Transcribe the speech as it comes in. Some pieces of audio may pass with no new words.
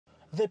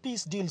The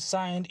peace deal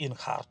signed in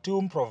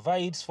Khartoum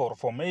provides for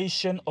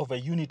formation of a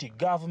unity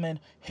government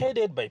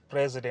headed by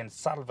President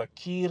Salva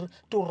Kiir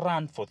to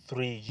run for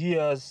 3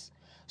 years.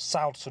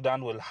 South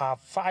Sudan will have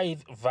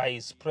 5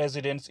 vice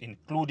presidents,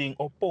 including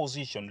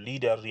opposition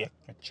leader Riek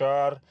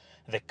Machar.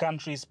 The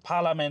country's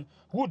parliament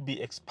would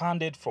be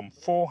expanded from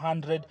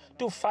 400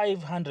 to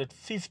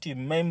 550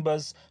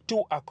 members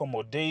to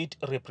accommodate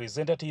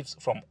representatives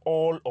from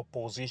all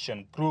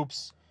opposition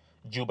groups.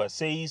 Juba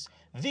says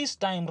this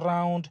time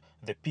round,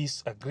 the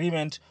peace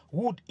agreement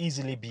would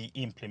easily be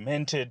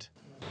implemented.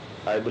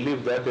 I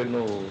believe that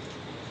the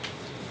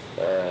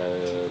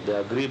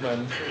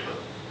agreement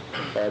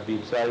has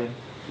been signed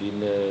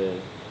in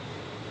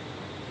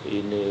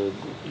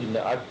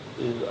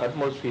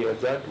atmosphere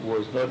that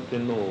was not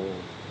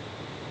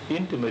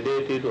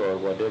intimidated or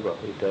whatever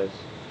it has.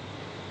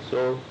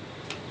 So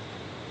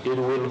it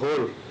will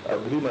hold,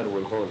 agreement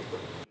will hold.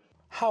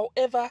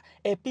 However,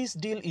 a peace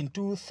deal in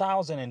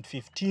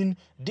 2015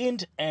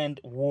 didn't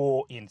end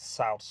war in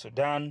South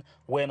Sudan.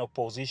 When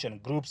opposition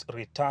groups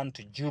returned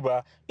to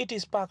Juba, it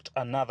sparked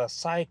another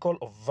cycle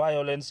of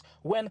violence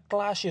when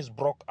clashes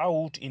broke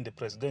out in the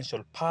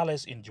presidential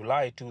palace in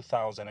July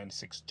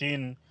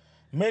 2016.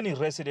 Many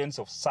residents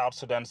of South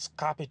Sudan's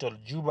capital,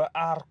 Juba,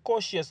 are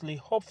cautiously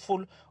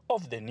hopeful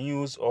of the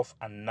news of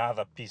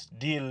another peace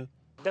deal.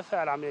 The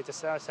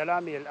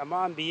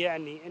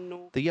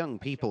young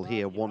people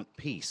here want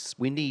peace.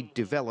 We need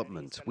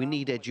development. We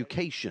need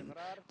education.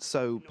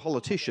 So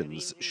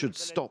politicians should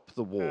stop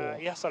the war.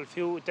 We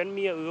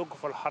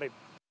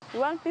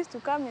want peace to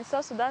come in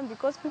South Sudan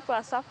because people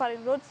are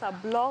suffering. Roads are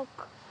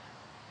blocked.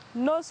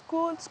 No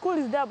school. School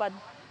is there, but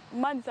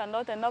money are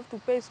not enough to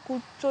pay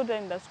school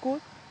children in the school.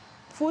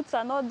 Foods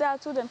are not there.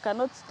 Children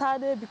cannot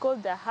study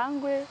because they're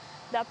hungry.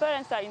 Their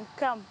parents are in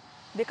camp.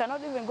 They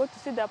cannot even go to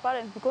see their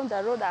parents because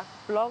the roads are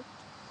blocked.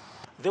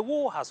 The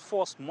war has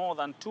forced more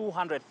than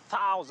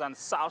 200,000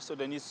 South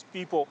Sudanese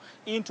people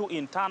into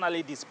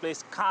internally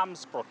displaced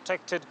camps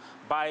protected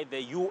by the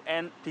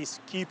UN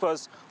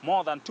peacekeepers.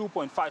 More than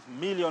 2.5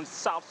 million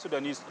South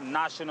Sudanese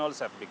nationals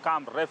have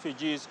become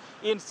refugees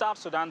in South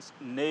Sudan's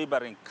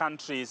neighboring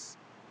countries.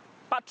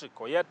 Patrick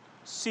Oyet,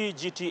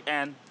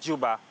 CGTN,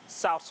 Juba,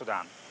 South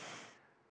Sudan.